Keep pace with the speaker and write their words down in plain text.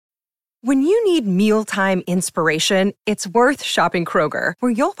When you need mealtime inspiration, it's worth shopping Kroger,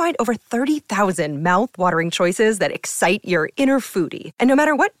 where you'll find over 30,000 mouth-watering choices that excite your inner foodie. And no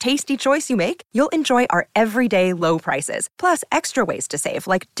matter what tasty choice you make, you'll enjoy our everyday low prices, plus extra ways to save,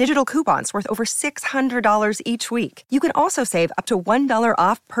 like digital coupons worth over $600 each week. You can also save up to $1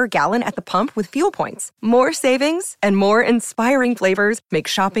 off per gallon at the pump with fuel points. More savings and more inspiring flavors make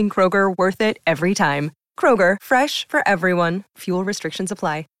shopping Kroger worth it every time. Kroger, fresh for everyone. Fuel restrictions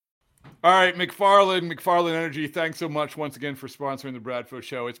apply. All right, McFarland Energy, thanks so much once again for sponsoring the Bradford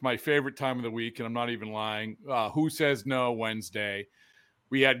Show. It's my favorite time of the week, and I'm not even lying. Who Says No Wednesday.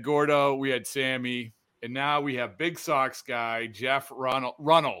 We had Gordo, we had Sammy, and now we have Big Sox guy, Jeff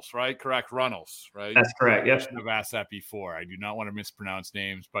Runnels, right? Correct, Runnels, right? That's correct, yep. I've asked that before. I do not want to mispronounce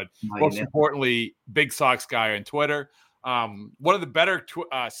names, but most importantly, Big Sox guy on Twitter. One of the better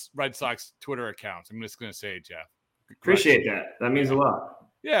Red Sox Twitter accounts. I'm just going to say it, Jeff. Appreciate that. That means a lot.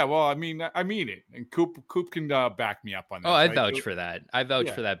 Yeah, well, I mean it, and Coop can back me up on that. Oh, I vouch for that. I vouch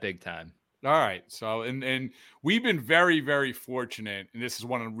for that big time. All right, so and we've been very, very fortunate, and this is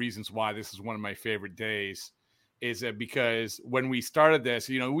one of the reasons why this is one of my favorite days, is that because when we started this,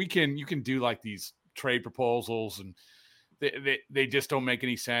 you can do like these trade proposals, and they just don't make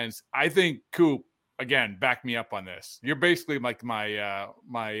any sense. I think Coop, again, back me up on this. You're basically like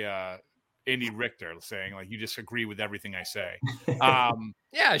my Andy Richter, saying like you just agree with everything I say.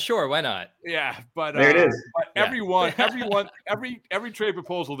 Yeah, sure, why not? Yeah, but there it is. But every trade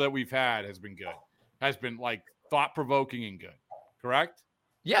proposal that we've had has been good, has been like thought provoking and good. Correct?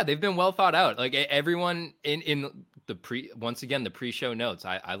 Yeah, they've been well thought out. Like everyone in the pre-show notes,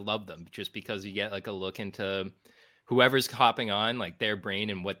 I love them just because you get like a look into whoever's hopping on, like their brain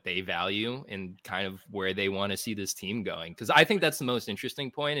and what they value and kind of where they want to see this team going. Because I think that's the most interesting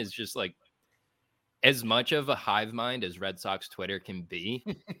point, is just like, as much of a hive mind as Red Sox Twitter can be,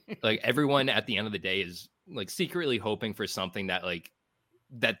 like everyone at the end of the day is like secretly hoping for something that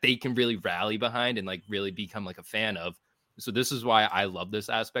they can really rally behind and like really become like a fan of. So this is why I love this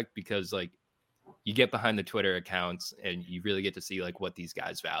aspect, because like you get behind the Twitter accounts and you really get to see like what these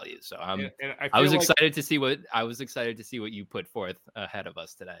guys value. So I was excited to see what you put forth ahead of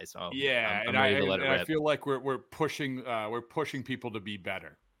us today. So yeah, I'm ready to let it rip. I feel like we're pushing people to be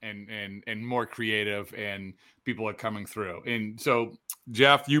better and more creative, and people are coming through. And so,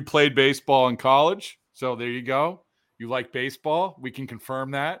 Jeff, you played baseball in college, so there you go. You like baseball. We can confirm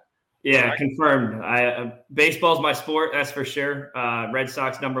that. Yeah, correct? Confirmed. Baseball's my sport, that's for sure. Red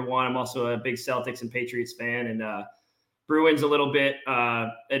Sox #1. I'm also a big Celtics and Patriots fan, and Bruins a little bit.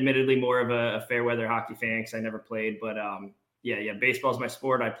 Admittedly, more of a fair weather hockey fan because I never played. But yeah, baseball's my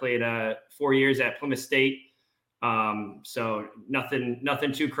sport. I played 4 years at Plymouth State. So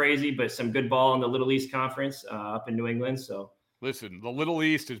nothing too crazy, but some good ball in the Little East Conference up in New England. So listen, the Little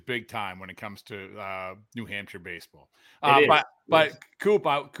East is big time when it comes to New Hampshire baseball. But Coop,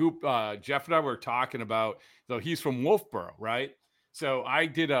 Jeff and I were talking about, though, he's from Wolfboro, right? So I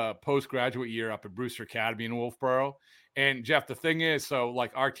did a postgraduate year up at Brewster Academy in Wolfboro. And Jeff, the thing is, so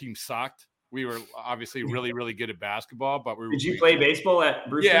like our team sucked. We were obviously really, really good at basketball, but did you play baseball at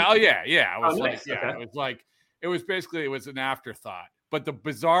Brewster? Yeah. Oh yeah. Nice. Okay. It was an afterthought. But the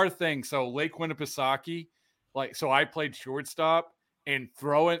bizarre thing, so Lake Winnipesaukee, so I played shortstop, and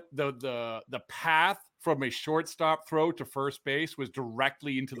the path from a shortstop throw to first base was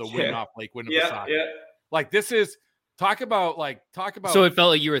directly into the wind off Lake Winnipesaukee. Yeah. Like this is talk about. So it felt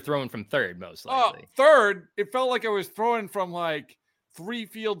like you were throwing from third, most likely. Third, it felt like I was throwing from like 3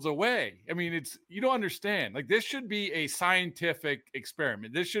 fields away. I mean, you don't understand. Like this should be a scientific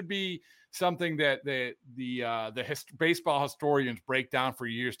experiment. This should be something that the baseball historians break down for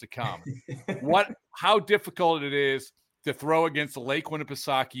years to come. How difficult it is to throw against the Lake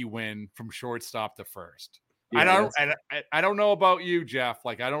Winnipesaukee wind from shortstop to first. Yeah, I don't know about you, Jeff.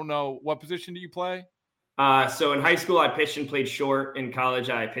 Like, I don't know, what position do you play? So in high school, I pitched and played short. In college,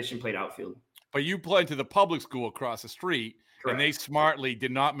 I pitched and played outfield. But you played to the public school across the street. Correct. And they smartly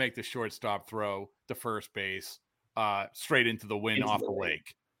did not make the shortstop throw to first base straight into the wind off the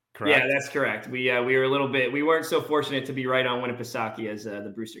lake. Correct? Yeah, that's correct. We were a little bit. We weren't so fortunate to be right on Winnipesaukee as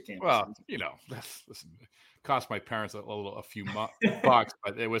the Brewster campus. Well, cost my parents a few bucks,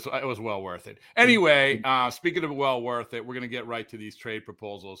 but it was well worth it. Anyway, speaking of well worth it, we're gonna get right to these trade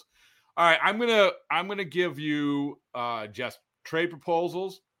proposals. All right, I'm gonna give you just trade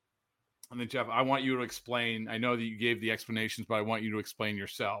proposals, and then Jeff, I want you to explain. I know that you gave the explanations, but I want you to explain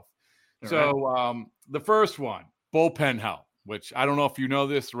yourself. All right. The first one, bullpen help. Which I don't know if you know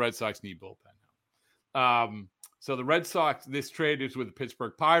this, the Red Sox need bullpen help. So the Red Sox, this trade is with the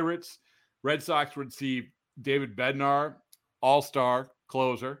Pittsburgh Pirates. Red Sox receive David Bednar, all-star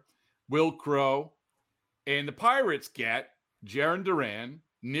closer, Will Crowe, and the Pirates get Jarren Duran,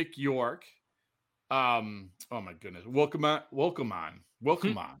 Nick York. Oh my goodness, Wilkemon.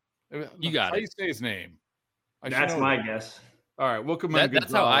 You got How do you it. say his name? That's my guess. All right, Wilkemon.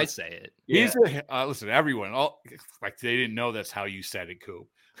 That's how I say it. He's listen, everyone. Like they didn't know that's how you said it, Coop.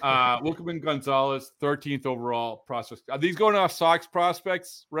 Wilkemon Gonzalez, 13th overall prospect. Are these going off Sox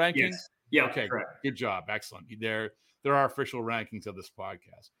prospects rankings? Yes. Yeah. Okay. Correct. Good job. Excellent. There are official rankings of this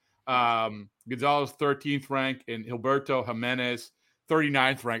podcast. Gonzalez 13th rank and Gilberto Jimenez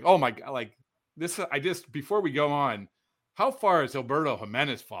 39th rank. Oh my God. Like this, before we go on, how far has Gilberto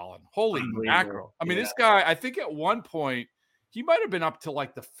Jimenez fallen? Holy mackerel. I mean, this guy, I think at one point he might've been up to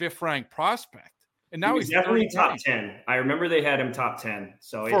like the 5th ranked prospect. And now he's definitely top 10. I remember they had him top 10.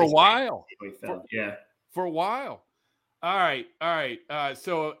 So for a while. For a while. All right.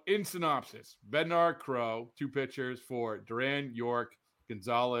 So in synopsis, Bednar, Crowe, 2 pitchers for Duran, York,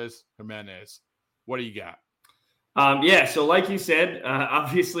 Gonzalez, Jimenez. What do you got? So like you said,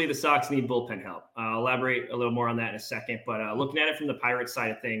 obviously the Sox need bullpen help. I'll elaborate a little more on that in a second, but looking at it from the Pirates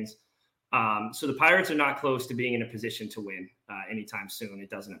side of things, so the Pirates are not close to being in a position to win anytime soon. It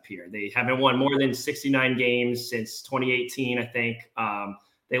doesn't appear. They haven't won more than 69 games since 2018, I think.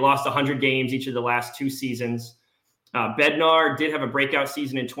 They lost 100 games each of the last 2 seasons. Bednar did have a breakout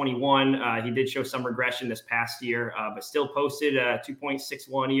season in 21. He did show some regression this past year, but still posted a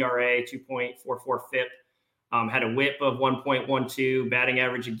 2.61 ERA, 2.44 FIP. Had a whip of 1.12, batting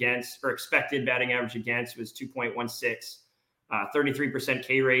average against, or expected batting average against was 2.16, 33%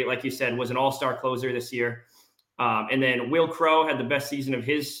 K rate, like you said, was an all-star closer this year. And then Will Crowe had the best season of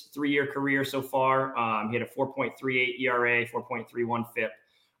his 3-year career so far. He had a 4.38 ERA, 4.31 FIP,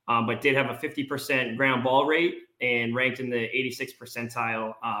 but did have a 50% ground ball rate and ranked in the 86th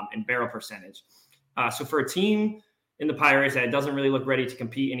percentile in barrel percentage. So for a team in the Pirates that doesn't really look ready to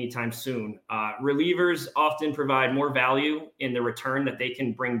compete anytime soon, relievers often provide more value in the return that they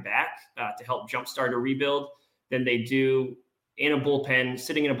can bring back to help jumpstart a rebuild than they do in a bullpen,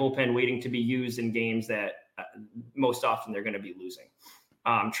 sitting in a bullpen waiting to be used in games that most often they're going to be losing.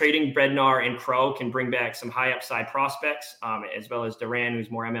 Trading Bednar and Crowe can bring back some high upside prospects, as well as Duran,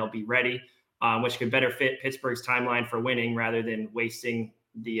 who's more MLB ready, which could better fit Pittsburgh's timeline for winning rather than wasting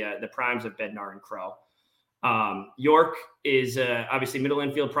the primes of Bednar and Crowe. York is obviously middle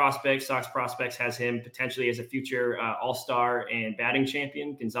infield prospect. Sox Prospects has him potentially as a future all-star and batting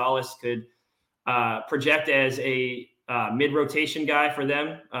champion. Gonzalez could project as a mid-rotation guy for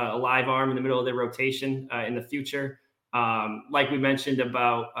them, a live arm in the middle of their rotation in the future. Like we mentioned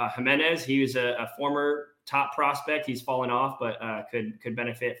about Jimenez, he was a former top prospect. He's fallen off, but could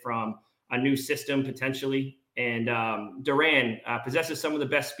benefit from a new system potentially. And Duran possesses some of the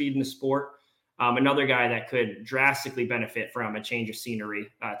best speed in the sport. Another guy that could drastically benefit from a change of scenery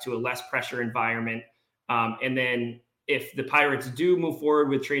to a less pressure environment. And then if the Pirates do move forward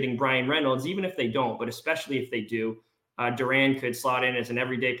with trading Brian Reynolds, even if they don't, but especially if they do, Duran could slot in as an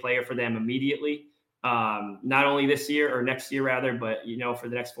everyday player for them immediately. Not only this year or next year rather, but, for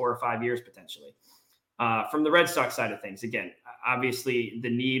the next 4 or 5 years, potentially. From the Red Sox side of things, again, obviously the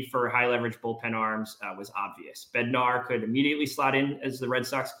need for high leverage bullpen arms was obvious. Bednar could immediately slot in as the Red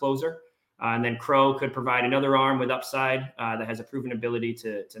Sox closer. And then Crowe could provide another arm with upside that has a proven ability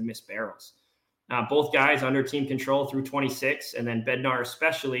to miss barrels. Both guys under team control through 26, and then Bednar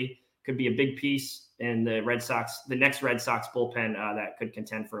especially could be a big piece in the next Red Sox bullpen that could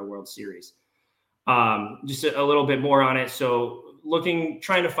contend for a World Series. Just a little bit more on it. So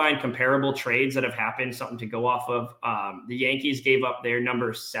trying to find comparable trades that have happened, something to go off of. The Yankees gave up their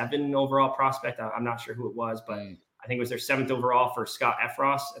number 7 overall prospect. I'm not sure who it was, but I think it was their 7th overall for Scott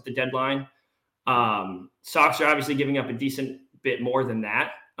Effross at the deadline. Sox are obviously giving up a decent bit more than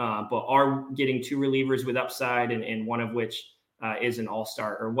that, but are getting 2 relievers with upside, and one of which is an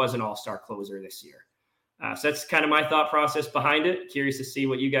all-star or was an all-star closer this year. So that's kind of my thought process behind it. Curious to see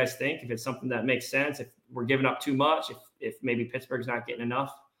what you guys think, if it's something that makes sense, if we're giving up too much, if maybe Pittsburgh's not getting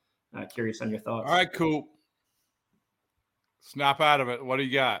enough. Curious on your thoughts. All right, cool. Snap out of it. What do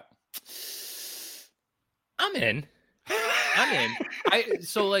you got? I'm in.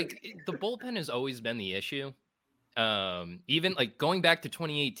 So like the bullpen has always been the issue. Even like going back to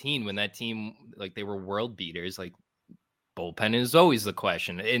 2018 when that team, like they were world beaters, like bullpen is always the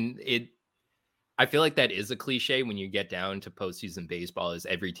question. And I feel like that is a cliche when you get down to postseason baseball, is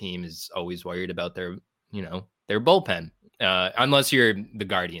every team is always worried about their bullpen. Unless you're the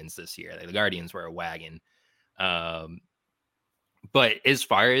Guardians this year. The Guardians were a wagon. But as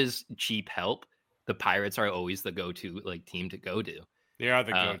far as cheap help, the Pirates are always the go-to team to go to. They are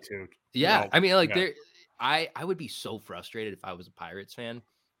the go-to. Yeah. I mean, I would be so frustrated if I was a Pirates fan.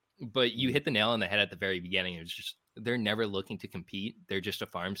 but you hit the nail on the head at the very beginning. It's just they're never looking to compete. They're just a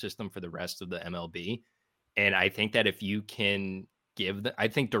farm system for the rest of the MLB. And I think that if you can I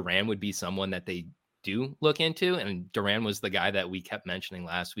think Duran would be someone that they do look into. And Duran was the guy that we kept mentioning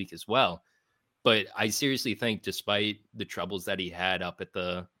last week as well. But I seriously think despite the troubles that he had up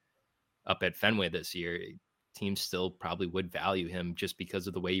at Fenway this year, teams still probably would value him just because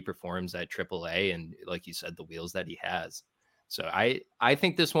of the way he performs at AAA. And like you said, the wheels that he has. So I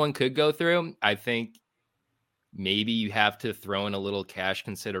think this one could go through. I think maybe you have to throw in a little cash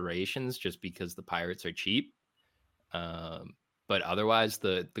considerations just because the Pirates are cheap. But otherwise,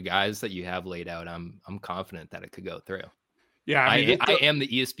 the guys that you have laid out, I'm confident that it could go through. Yeah, I mean, I am the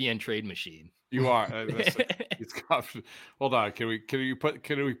ESPN trade machine. You are. It's confident. Hold on. Can we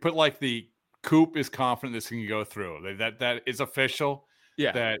put like the Coop is confident this can go through? That is official.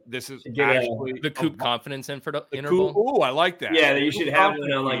 Yeah, that this is actually the Coop confidence interval. Oh, I like that. Yeah, you should have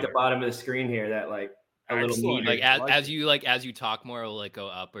one on like the bottom of the screen here. That like a little meter. Like as you talk more, it will like go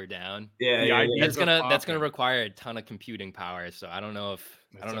up or down. Yeah. That's gonna require a ton of computing power. So I don't know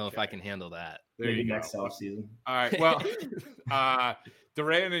if I can handle that. Maybe next offseason. All right. Well,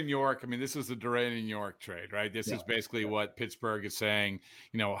 Duran and York. I mean, this is the Duran and York trade, right? This is basically what Pittsburgh is saying.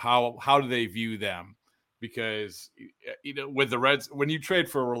 You know, how do they view them? Because with the Reds, when you trade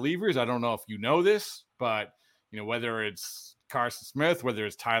for relievers, I don't know if you know this, but whether it's Carson Smith, whether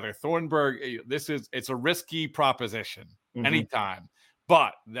it's Tyler Thornburg, it's a risky proposition anytime.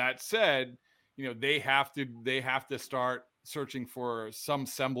 But that said, they have to start searching for some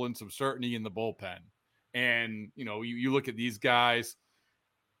semblance of certainty in the bullpen. And you look at these guys,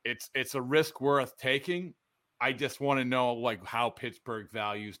 it's a risk worth taking. I just want to know like how Pittsburgh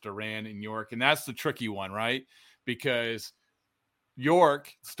values Duran and York. And that's the tricky one, right? Because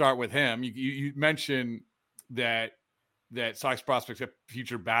York, start with him. You mentioned that Sox prospect's a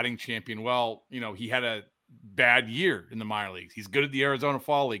future batting champion. Well, he had a bad year in the minor leagues. He's good at the Arizona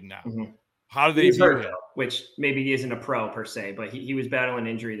Fall League now. How do they view him? Which maybe he isn't a pro per se, but he was battling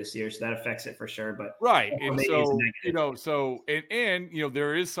injury this year, so that affects it for sure. But right, and so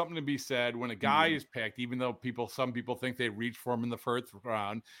there is something to be said when a guy is picked, even though some people think they reach for him in the first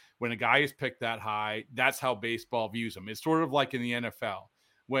round. When a guy is picked that high, that's how baseball views him. It's sort of like in the NFL.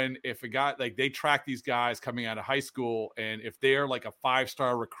 If a guy, like, they track these guys coming out of high school, and if they're like a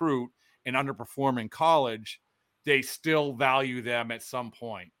 5-star recruit and underperform in college, they still value them at some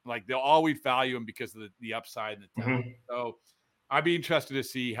point. Like, they'll always value them because of the upside and the talent. So I'd be interested to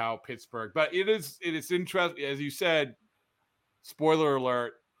see how Pittsburgh, but it is interesting. As you said, spoiler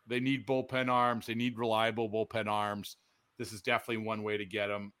alert, they need bullpen arms. They need reliable bullpen arms. This is definitely one way to get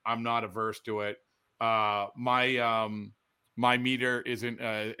them. I'm not averse to it. My meter isn't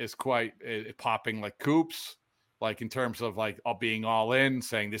is quite popping like Coop's. Like in terms of like being all in,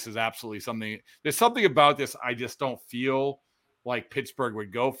 saying this is absolutely something. There's something about this I just don't feel like Pittsburgh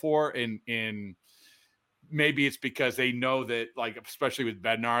would go for, and maybe it's because they know that, like, especially with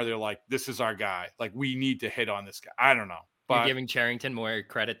Bednar, they're like, this is our guy. Like, we need to hit on this guy. I don't know. But you're giving Cherington more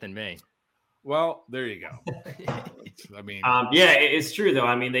credit than me. Well, there you go. I mean, it's true though.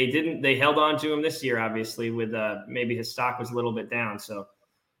 I mean, they held on to him this year, obviously, with maybe his stock was a little bit down, so.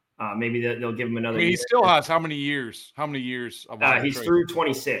 Maybe they'll give him another. He still has how many years? He's through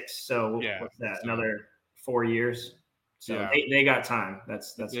 26. So what's that? Another 4 years. So they got time.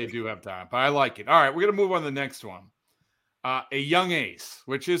 That's they do have time. But I like it. All right, we're gonna move on to the next one. A young ace,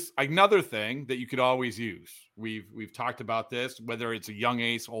 which is another thing that you could always use. We've talked about this, whether it's a young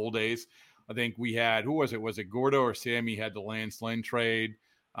ace, old ace. I think we had, who was it? Was it Gordo or Sammy had the Lance Lynn trade?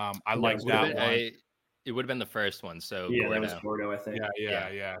 I like that one. It would have been the first one. So that was Gordo, I think.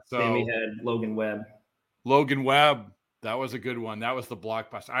 Yeah. So Sammy had Logan Webb. That was a good one. That was the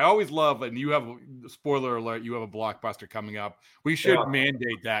blockbuster. I always love, and you have, spoiler alert, you have a blockbuster coming up. We should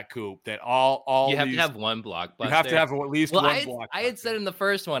mandate that, Coop, that all you have to have one blockbuster. You have to have at least one blockbuster. I had said in the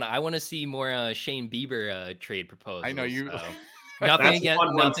first one, I want to see more Shane Bieber trade proposals. I know you. So. nothing against.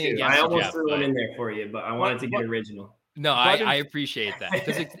 I almost threw one in there for you, but I wanted to get original. No, I appreciate that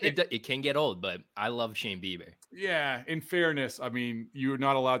because it can get old, but I love Shane Bieber. Yeah, in fairness, I mean, you're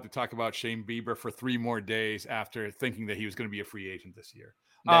not allowed to talk about Shane Bieber for 3 more days after thinking that he was going to be a free agent this year.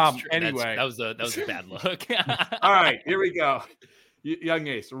 That's true. Anyway, that was a bad look. All right, here we go. Young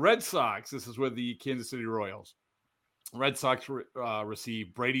ace, Red Sox. This is with the Kansas City Royals. Red Sox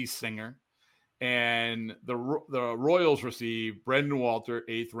receive Brady Singer, and the Royals receive Brendan Walter,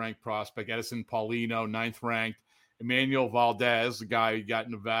 8th ranked prospect, Edison Paulino, 9th ranked. Emmanuel Valdez, the guy who got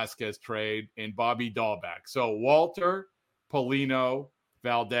in the Vasquez trade, and Bobby Dahlback. So Walter, Paulino,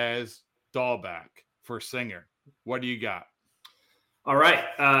 Valdez, Dahlback for Singer. What do you got? All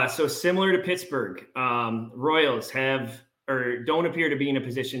right. So similar to Pittsburgh, Royals don't appear to be in a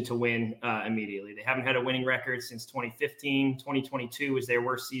position to win immediately. They haven't had a winning record since 2015. 2022 was their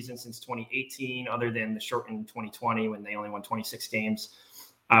worst season since 2018, other than the shortened 2020 when they only won 26 games.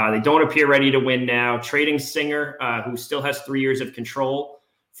 They don't appear ready to win now. Trading Singer, who still has 3 years of control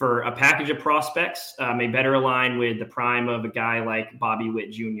for a package of prospects, may better align with the prime of a guy like Bobby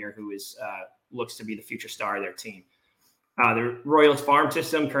Witt Jr., who looks to be the future star of their team. The Royals farm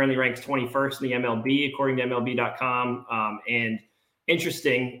system currently ranks 21st in the MLB, according to MLB.com. And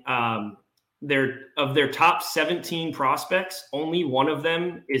interesting, of their top 17 prospects, only one of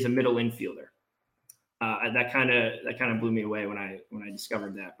them is a middle infielder. That kind of blew me away when I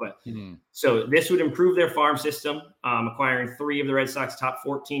discovered that. But So this would improve their farm system, acquiring 3 of the Red Sox top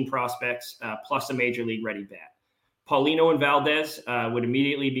 14 prospects, plus a major league ready bat. Paulino and Valdez would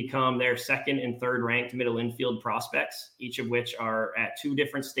immediately become their second and third ranked middle infield prospects, each of which are at 2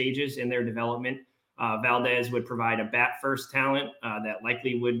 different stages in their development. Valdez would provide a bat first talent that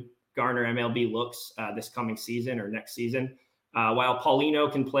likely would garner MLB looks this coming season or next season, while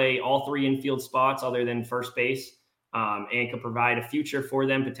Paulino can play all 3 infield spots other than first base, and could provide a future for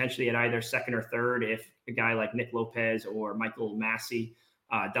them potentially at either second or third if a guy like Nick Lopez or Michael Massey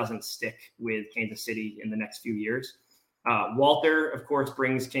doesn't stick with Kansas City in the next few years. Walter, of course,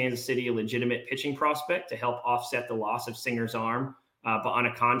 brings Kansas City a legitimate pitching prospect to help offset the loss of Singer's arm, but on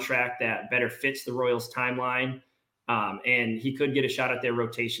a contract that better fits the Royals' timeline. And he could get a shot at their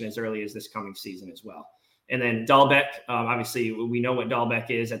rotation as early as this coming season as well. And then Dahlbeck, obviously, we know what Dahlbeck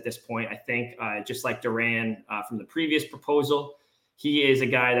is at this point. I think just like Duran from the previous proposal, he is a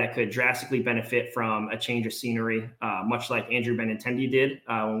guy that could drastically benefit from a change of scenery, much like Andrew Benintendi did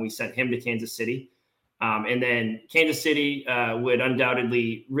when we sent him to Kansas City. And then Kansas City would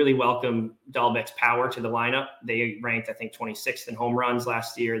undoubtedly really welcome Dahlbeck's power to the lineup. They ranked, I think, 26th in home runs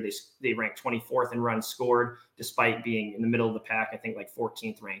last year. They ranked 24th in runs scored, despite being in the middle of the pack, I think like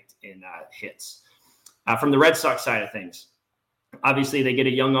 14th ranked in hits. From the Red Sox side of things, obviously they get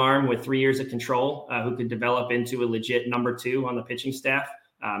a young arm with 3 years of control who could develop into a legit number 2 on the pitching staff,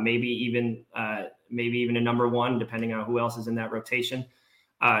 maybe even a number 1, depending on who else is in that rotation.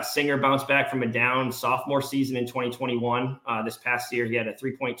 Singer bounced back from a down sophomore season in 2021. This past year, he had a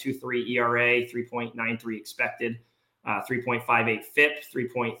 3.23 ERA, 3.93 expected, 3.58 FIP,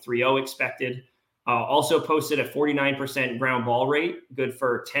 3.30 expected. Also posted a 49% ground ball rate, good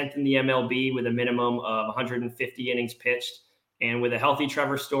for 10th in the MLB with a minimum of 150 innings pitched. And with a healthy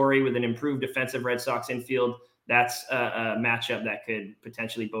Trevor Story, with an improved defensive Red Sox infield, that's a matchup that could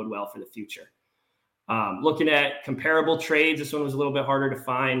potentially bode well for the future. Looking at comparable trades, this one was a little bit harder to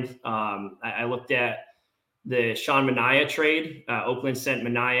find. I looked at the Sean Manaea trade. Oakland sent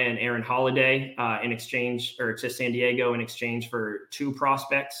Manaea and Aaron Holiday in exchange, or to San Diego in exchange for 2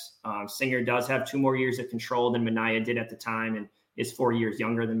 prospects. Singer does have 2 more years of control than Manaea did at the time, and is 4 years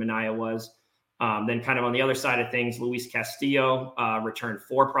younger than Manaea was. Then kind of on the other side of things, Luis Castillo returned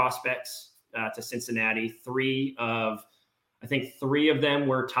 4 prospects to Cincinnati. 3 of them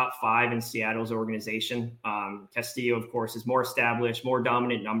were top 5 in Seattle's organization. Castillo, of course, is more established, more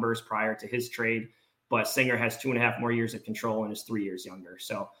dominant numbers prior to his trade, but Singer has 2.5 more years of control and is 3 years younger.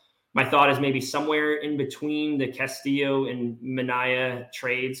 So my thought is maybe somewhere in between the Castillo and Manaea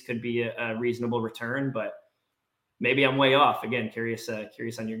trades could be a reasonable return, but maybe I'm way off. Again, curious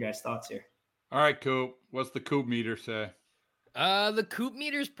on your guys' thoughts here. All right, Coop. What's the Coop meter say? The Coop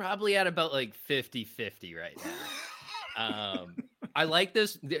meter's probably at about like 50-50 right now. I like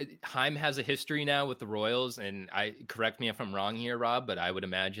this. Heim has a history now with the Royals, and correct me if I'm wrong here, Rob, but I would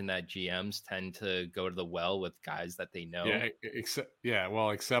imagine that GMs tend to go to the well with guys that they know. Yeah,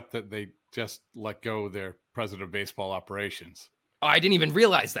 except that they just let go of their president of baseball operations. Oh, I didn't even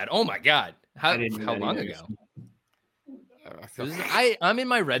realize that. Oh my God. How long ago? I'm in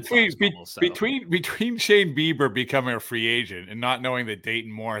my Red Sox bubble, so. Between Shane Bieber becoming a free agent and not knowing that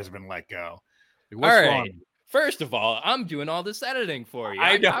Dayton Moore has been let go. What's all right. Wrong? First of all, I'm doing all this editing for you.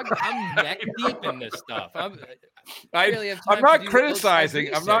 I'm neck deep in this stuff. I'm not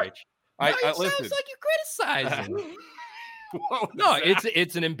criticizing. I'm not. It sounds like you're criticizing. No,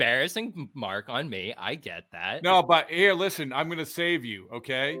 it's an embarrassing mark on me. I get that. No, but here, listen, I'm going to save you,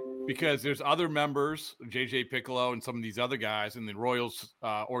 okay? Because there's other members, JJ Piccolo and some of these other guys in the Royals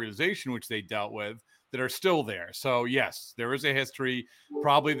organization, which they dealt with, that are still there. So yes, there is a history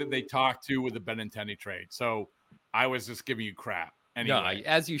probably that they talked to with the Benintendi trade. So I was just giving you crap. Anyway.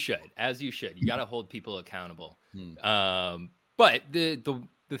 No, as you should. You got to hold people accountable. But the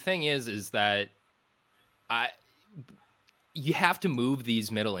thing is that you have to move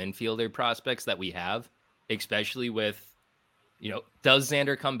these middle infielder prospects that we have, especially with Does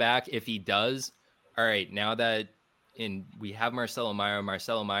Xander come back? If he does, all right, now that we have Marcelo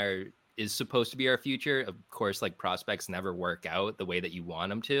Meyer is supposed to be our future. Of course, like prospects never work out the way that you want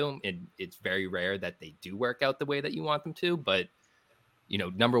them to. It's very rare that they do work out the way that you want them to, but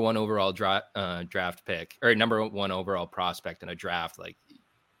number one overall draft pick or number one overall prospect in a draft, like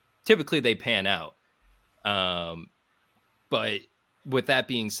typically they pan out. But with that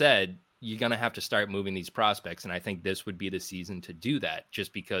being said, you're going to have to start moving these prospects. And I think this would be the season to do that,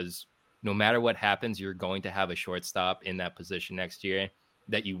 just because no matter what happens, you're going to have a shortstop in that position next year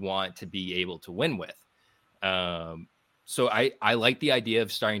that you want to be able to win with. So I like the idea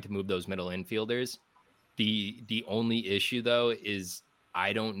of starting to move those middle infielders. The only issue though is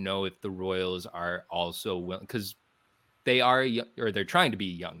I don't know if the Royals are also willing, because they're trying to be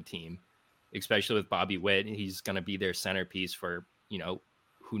a young team, especially with Bobby Witt. He's going to be their centerpiece for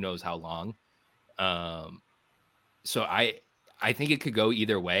who knows how long. So I think it could go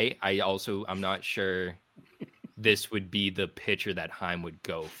either way. I'm not sure this would be the pitcher that Heim would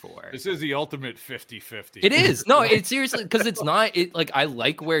go for. This is the ultimate 50-50. It is. No, it's seriously, because it's not I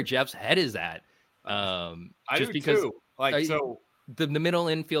like where Jeff's head is at. I do too. The middle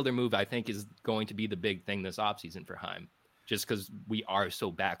infielder move, I think, is going to be the big thing this offseason for Heim, just because we are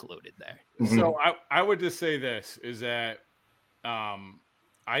so backloaded there. Mm-hmm. So I would just say this is that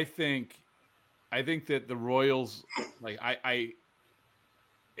I think that the Royals,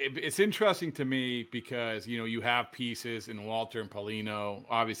 it's interesting to me because, you have pieces in Walter and Paulino,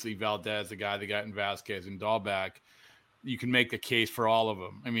 obviously Valdez, the guy that got in Vasquez and Dahlbeck. You can make a case for all of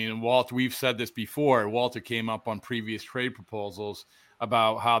them. I mean, Walter, we've said this before. Walter came up on previous trade proposals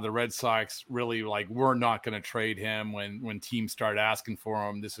about how the Red Sox really we're not going to trade him when teams started asking for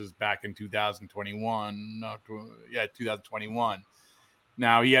him. This is back in 2021. 2021.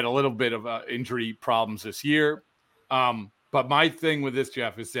 Now he had a little bit of injury problems this year. But my thing with this,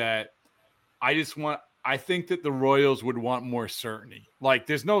 Jeff, is that I think that the Royals would want more certainty.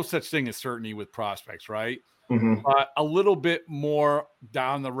 There's no such thing as certainty with prospects, right? Mm-hmm. But a little bit more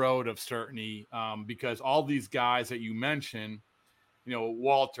down the road of certainty, because all these guys that you mentioned,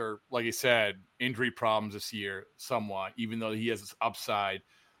 Walter, like I said, injury problems this year somewhat, even though he has this upside.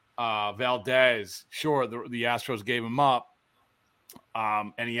 Valdez, sure, the Astros gave him up,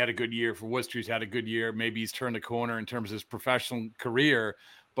 and he had a good year for Worcester. He's had a good year. Maybe he's turned the corner in terms of his professional career,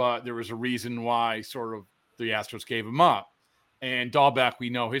 but there was a reason why sort of the Astros gave him up. And Dahlbeck, we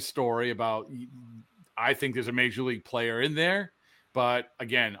know his story about. I think there's a major league player in there, but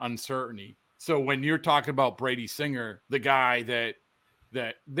again, uncertainty. So when you're talking about Brady Singer, the guy that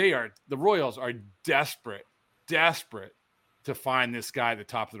the Royals are desperate to find this guy at the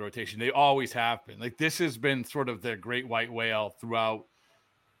top of the rotation. They always have been. This has been sort of their great white whale throughout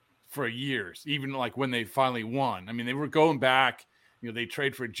for years, even when they finally won. I mean, they were going back, they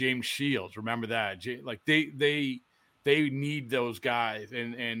trade for James Shields. Remember that? They need those guys,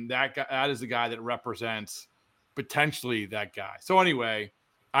 and that is the guy that represents potentially that guy. So anyway,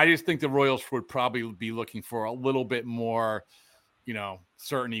 I just think the Royals would probably be looking for a little bit more,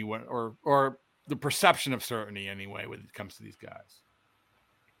 certainty or the perception of certainty anyway when it comes to these guys.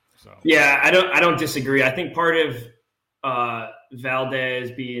 So yeah, I don't disagree. I think part of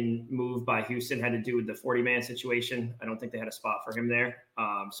Valdez being moved by Houston had to do with the 40-man situation. I don't think they had a spot for him there.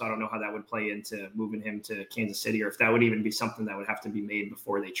 So I don't know how that would play into moving him to Kansas City, or if that would even be something that would have to be made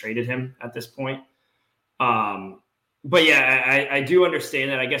before they traded him at this point. But yeah, I do understand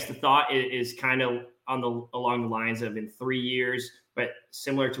that. I guess the thought is kind of along the lines of in 3 years, but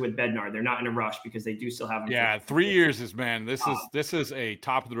similar to with Bednar, they're not in a rush because they do still have him. Yeah, 3 years is, man, this is a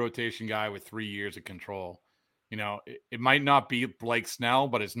top of the rotation guy with 3 years of control. It might not be Blake Snell,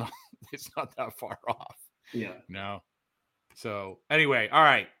 but it's not that far off. Yeah. So anyway, all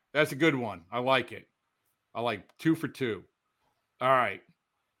right. That's a good one. I like it. I like 2 for 2. All right.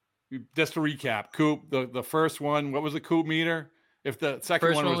 Just to recap, Coop, the first one, what was the Coop meter? If the second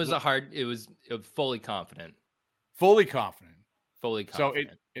first one was it was fully confident. Fully confident. Fully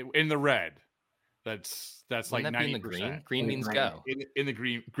confident. So in the red. That's like 90%. In the green? Green means go. In the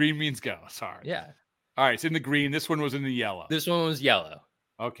green. Green means go. Sorry. Yeah. All right, it's in the green. This one was in the yellow. This one was yellow.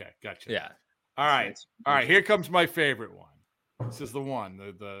 Okay, gotcha. Yeah. All right. All right, here comes my favorite one. This is the one,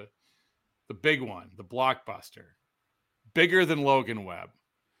 the big one, the blockbuster. Bigger than Logan Webb.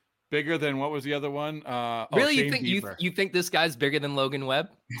 Bigger than what was the other one? Really, you think this guy's bigger than Logan Webb?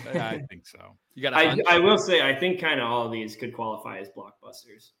 I think so. You got. I will say, I think kind of all of these could qualify as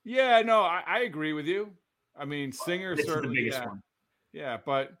blockbusters. Yeah, no, I agree with you. I mean, Singer this certainly is the biggest one. Yeah,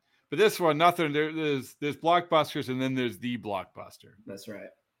 but this one, nothing. There's blockbusters, and then there's the blockbuster. That's right.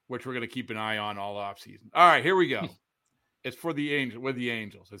 Which we're going to keep an eye on all off season. All right, here we go. It's for the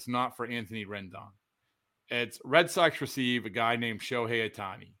Angels. It's not for Anthony Rendon. It's Red Sox receive a guy named Shohei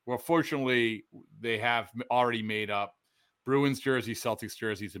Ohtani. Well, fortunately, they have already made up Bruins jerseys, Celtics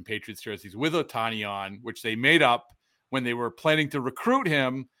jerseys, and Patriots jerseys with Ohtani on, which they made up when they were planning to recruit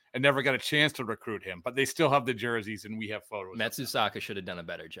him and never got a chance to recruit him. But they still have the jerseys, and we have photos. Matsusaka should have done a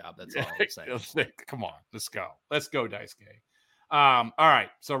better job. That's all I'm saying. Come on, let's go. Let's go, Daisuke. All right,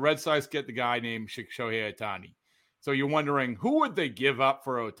 so Red Sox get the guy named Shohei Ohtani. So you're wondering, who would they give up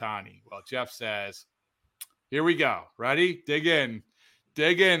for Ohtani? Well, Jeff says, here we go. Ready? Dig in.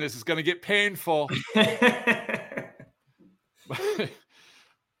 This is going to get painful.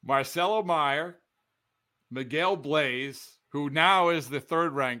 Marcelo Meyer, Miguel Blaze, who now is the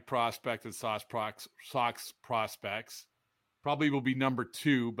third-ranked prospect in Sox prospects, probably will be number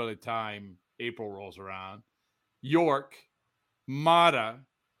 2 by the time April rolls around. York, Mata,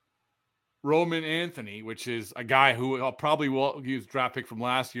 Roman Anthony, which is a guy who probably will use draft pick from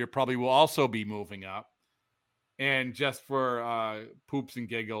last year, probably will also be moving up. And just for poops and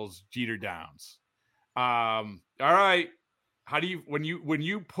giggles, Jeter Downs. All right. How do you when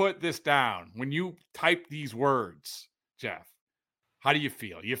you put this down, when you type these words, Jeff, how do you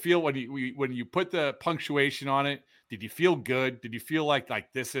feel? You feel when you put the punctuation on it, did you feel good? Did you feel like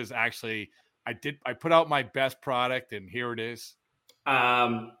this is actually I put out my best product and here it is?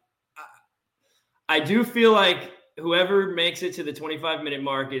 I do feel like whoever makes it to the 25-minute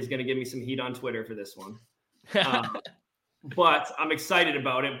mark is going to give me some heat on Twitter for this one. But I'm excited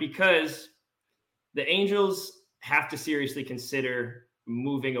about it because the Angels have to seriously consider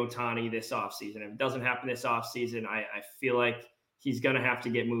moving Ohtani this offseason. If it doesn't happen this offseason, I feel like he's going to have to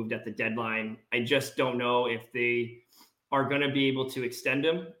get moved at the deadline. I just don't know if they are going to be able to extend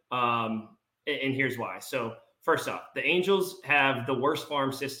him. And here's why. So first off, the Angels have the worst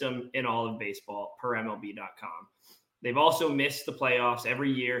farm system in all of baseball per MLB.com. They've also missed the playoffs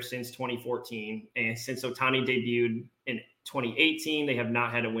every year since 2014. And since Ohtani debuted in 2018, they have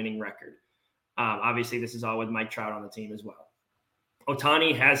not had a winning record. Obviously, this is all with Mike Trout on the team as well.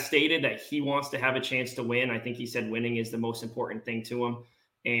 Ohtani has stated that he wants to have a chance to win. I think he said winning is the most important thing to him.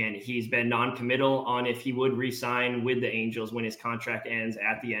 And he's been non-committal on if he would re-sign with the Angels when his contract ends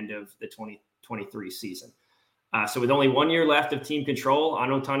at the end of the 2023 season. So with only 1 year left of team control on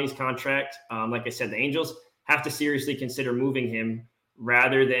Ohtani's contract, like I said, the Angels have to seriously consider moving him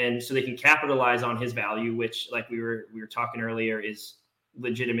rather than so they can capitalize on his value, which, like we were talking earlier, is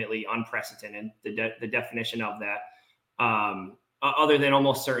legitimately unprecedented. The definition of that, other than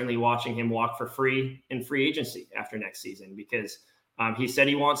almost certainly watching him walk for free in free agency after next season, because he said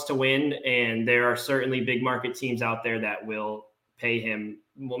he wants to win, and there are certainly big market teams out there that will make him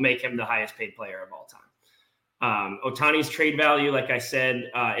the highest paid player of all time. Ohtani's trade value, like I said,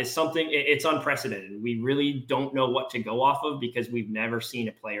 is something, it's unprecedented. We really don't know what to go off of because we've never seen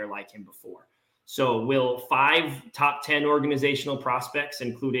a player like him before. So will 5 top 10 organizational prospects,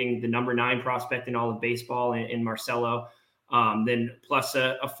 including the number 9 prospect in all of baseball in Marcelo, then plus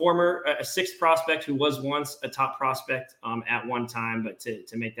a 6th prospect who was once a top prospect at one time, but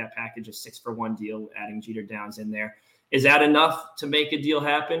to make that package a 6-for-1 deal, adding Jeter Downs in there, is that enough to make a deal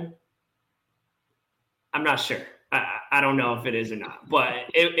happen? I'm not sure. I don't know if it is or not, but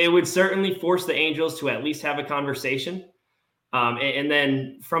it would certainly force the Angels to at least have a conversation. And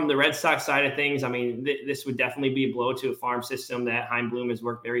then from the Red Sox side of things, I mean, this would definitely be a blow to a farm system that Chaim Bloom has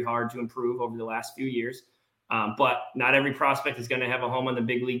worked very hard to improve over the last few years. But not every prospect is going to have a home on the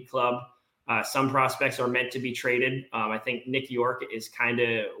big league club. Some prospects are meant to be traded. I think Nick York is kind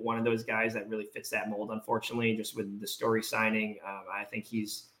of one of those guys that really fits that mold, unfortunately, just with the Story signing. I think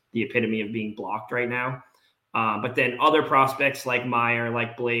he's the epitome of being blocked right now. But then other prospects like Meyer,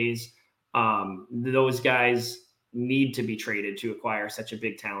 like Blaze, those guys need to be traded to acquire such a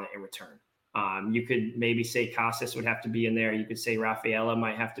big talent in return. You could maybe say Casas would have to be in there. You could say Rafaela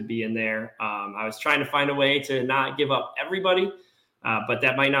might have to be in there. I was trying to find a way to not give up everybody, but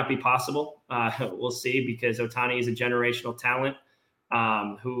that might not be possible. We'll see, because Ohtani is a generational talent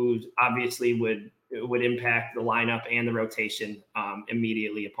who obviously would impact the lineup and the rotation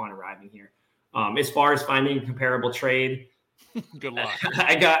immediately upon arriving here. As far as finding a comparable trade, good luck.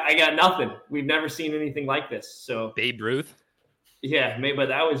 I got nothing. We've never seen anything like this. So Babe Ruth. Yeah, maybe, but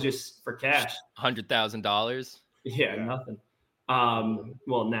that was just for cash. $100,000. Yeah, nothing.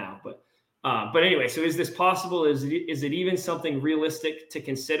 Well, now, but anyway. So is this possible? Is it even something realistic to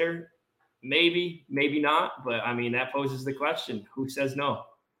consider? Maybe, maybe not. But I mean, that poses the question: who says no?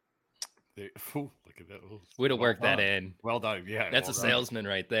 Look at that. Way to work that in. Well done. Yeah, that's a salesman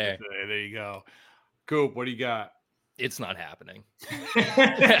right there. There you go. Coop, what do you got? It's not happening.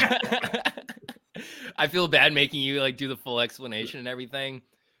 I feel bad making you like do the full explanation and everything,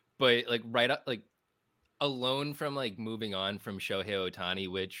 but like right up, like alone from like moving on from Shohei Ohtani,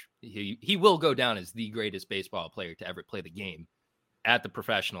 which he will go down as the greatest baseball player to ever play the game at the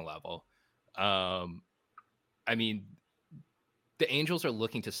professional level. I mean, the Angels are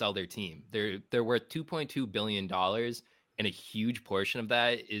looking to sell their team. They're worth $2.2 billion, and a huge portion of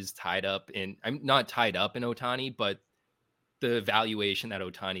that is tied up in, I'm not tied up in Ohtani, but the valuation that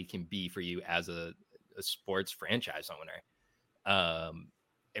Ohtani can be for you as a sports franchise owner.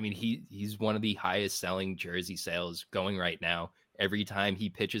 I mean, he's one of the highest selling jersey sales going right now. Every time he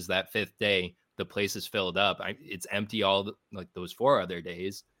pitches that fifth day, the place is filled up. It's empty like those 4 other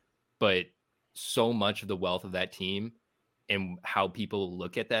days, but so much of the wealth of that team and how people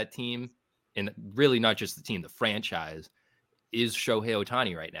look at that team, and really not just the team, the franchise, is Shohei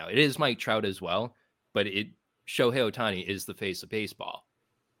Ohtani right now. It is Mike Trout as well, but Shohei Ohtani is the face of baseball.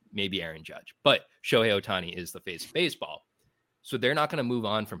 Maybe Aaron Judge, but Shohei Ohtani is the face of baseball. So they're not going to move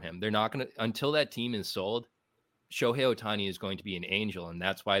on from him. They're not going to, until that team is sold. Shohei Ohtani is going to be an Angel, and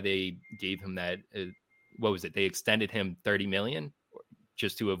that's why they gave him that. What was it? They extended him $30 million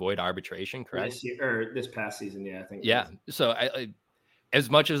just to avoid arbitration, correct? This past season, yeah, I think. Yeah. So I, as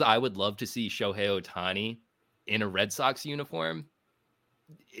much as I would love to see Shohei Ohtani in a Red Sox uniform,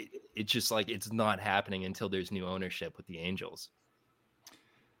 it's just like it's not happening until there's new ownership with the Angels.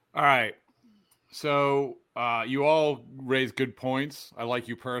 All right. So you all raised good points. I like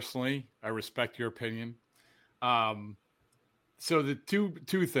you personally. I respect your opinion. So the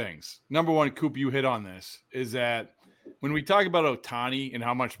two things. Number one, Coop, you hit on this, is that when we talk about Ohtani and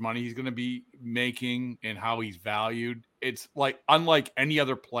how much money he's going to be making and how he's valued, it's like unlike any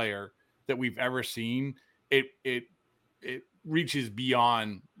other player that we've ever seen. It reaches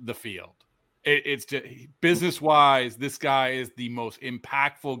beyond the field. It's business wise. This guy is the most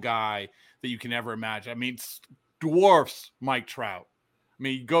impactful guy that you can ever imagine. I mean, dwarfs Mike Trout. I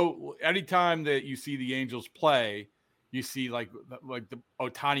mean, go anytime that you see the Angels play, you see like the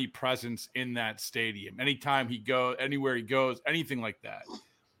Ohtani presence in that stadium. Anytime he goes, anywhere he goes, anything like that.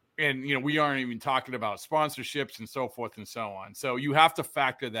 And, you know, we aren't even talking about sponsorships and so forth and so on. So you have to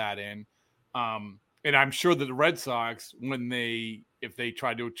factor that in. And I'm sure that the Red Sox, if they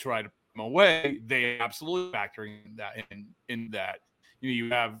try to put him away, they absolutely factoring that in that. You know, you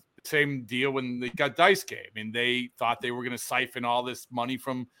have the same deal when they got Daisuke. I mean, they thought they were going to siphon all this money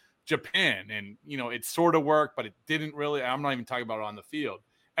from Japan, and you know, it sort of worked, but it didn't really. I'm not even talking about it on the field.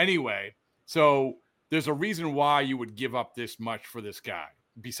 Anyway, so there's a reason why you would give up this much for this guy,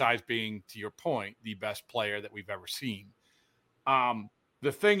 besides being, to your point, the best player that we've ever seen.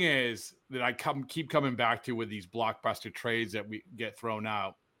 The thing is that I keep coming back to with these blockbuster trades that we get thrown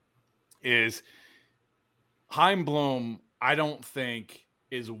out is Chaim Bloom, I don't think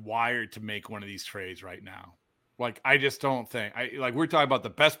is wired to make one of these trades right now. Like, I just don't think. We're talking about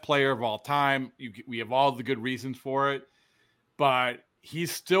the best player of all time. We have all the good reasons for it, but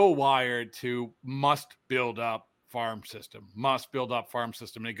he's still wired to must build up farm system.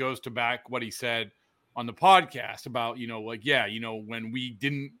 And it goes to back what he said on the podcast about, you know, like, yeah, you know, when we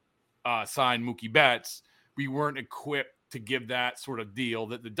didn't sign Mookie Betts, we weren't equipped to give that sort of deal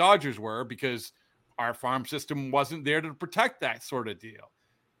that the Dodgers were, because our farm system wasn't there to protect that sort of deal.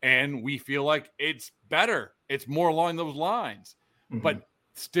 And we feel like it's better. It's more along those lines. Mm-hmm. But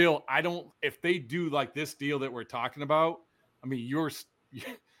still, if they do like this deal that we're talking about, I mean,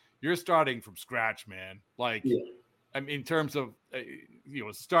 you're starting from scratch, man. Like, yeah. I mean, in terms of, you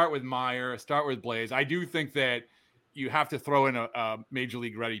know, start with Meyer, start with Blaze. I do think that you have to throw in a major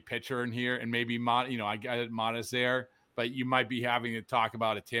league ready pitcher in here, and maybe, you know, I got Mata's there, but you might be having to talk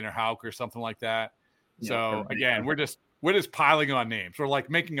about a Tanner Houck or something like that. Yeah, so again, we're just piling on names. We're like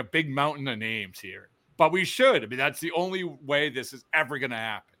making a big mountain of names here, but we should. I mean, that's the only way this is ever going to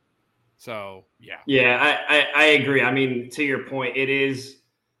happen. So, yeah. Yeah, I agree. I mean, to your point, it is,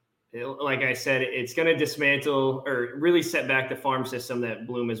 like I said, it's going to dismantle or really set back the farm system that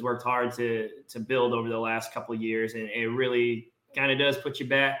Bloom has worked hard to build over the last couple of years. And it really kind of does put you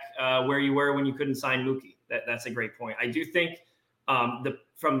back where you were when you couldn't sign Mookie. That's a great point. I do think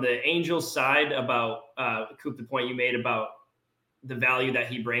from the Angels side about Coop, the point you made about the value that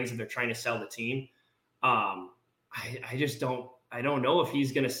he brings if they're trying to sell the team. I don't know if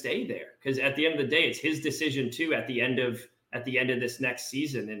he's going to stay there, because at the end of the day, it's his decision too, at the end of this next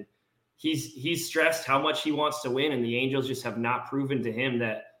season. And he's stressed how much he wants to win. And the Angels just have not proven to him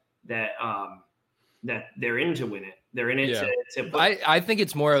that they're in to win it. They're in it to I think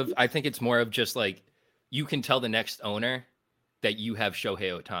it's more of just like, you can tell the next owner that you have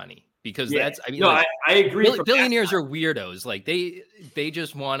Shohei Ohtani. because that's, I mean, no, like, I agree. Billionaires are weirdos. Like they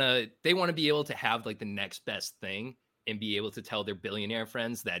just want to be able to have like the next best thing and be able to tell their billionaire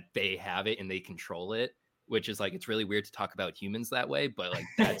friends that they have it and they control it, which is like, it's really weird to talk about humans that way, but like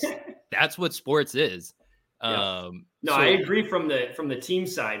that's what sports is. No, I agree from the team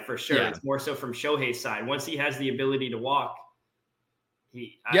side for sure. Yeah. It's more so from Shohei's side. Once he has the ability to walk,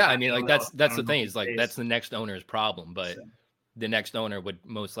 I mean, like that's the thing is like that's the next owner's problem, but the next owner would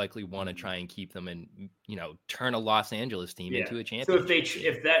most likely want to try and keep them and, you know, turn a Los Angeles team into a championship. So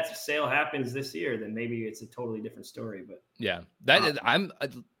if that sale happens this year, then maybe it's a totally different story. But yeah,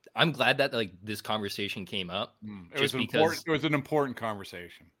 I'm glad that like this conversation came up. It was an important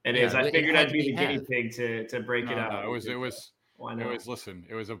conversation. It is. I figured I'd be the guinea pig to break it out. It was listen,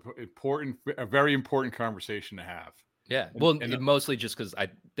 it was a very important conversation to have. Yeah. Well, mostly just because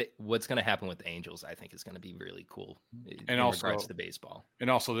what's going to happen with the Angels, I think is going to be really cool in regards to baseball. And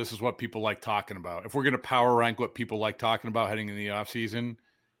also, this is what people like talking about. If we're going to power rank what people like talking about heading in the offseason,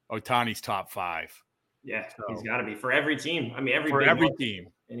 Ohtani's top 5. Yeah, he's got to be for every team. I mean, every team.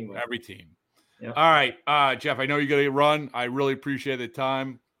 Anyway, every team. Yeah. All right, Jeff, I know you got to run. I really appreciate the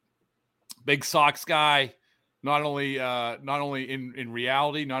time. Big Sox guy, not only in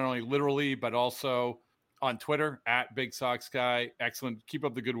reality, not only literally, but also on Twitter at Big Sox Guy. Excellent. Keep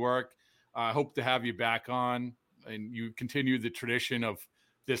up the good work. I hope to have you back on and you continue the tradition of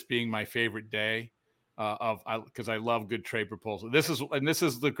this being my favorite day because I love good trade proposal. This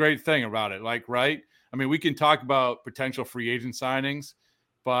is the great thing about it. Like, right. I mean, we can talk about potential free agent signings,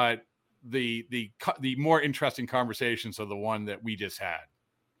 but the more interesting conversations are the one that we just had,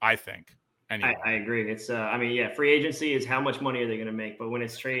 I think. Anyway. I agree. It's free agency is how much money are they going to make, but when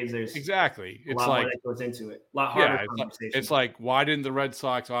it's trades, there's it's a lot more that goes into it. A lot harder conversation. It's like, why didn't the Red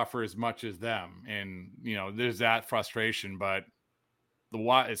Sox offer as much as them? And you know, there's that frustration, but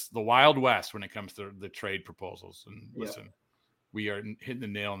it's the Wild West when it comes to the trade proposals. And listen, we are hitting the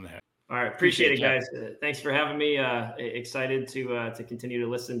nail on the head. All right, appreciate it, guys. Thanks for having me. Excited to continue to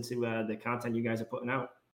listen to the content you guys are putting out.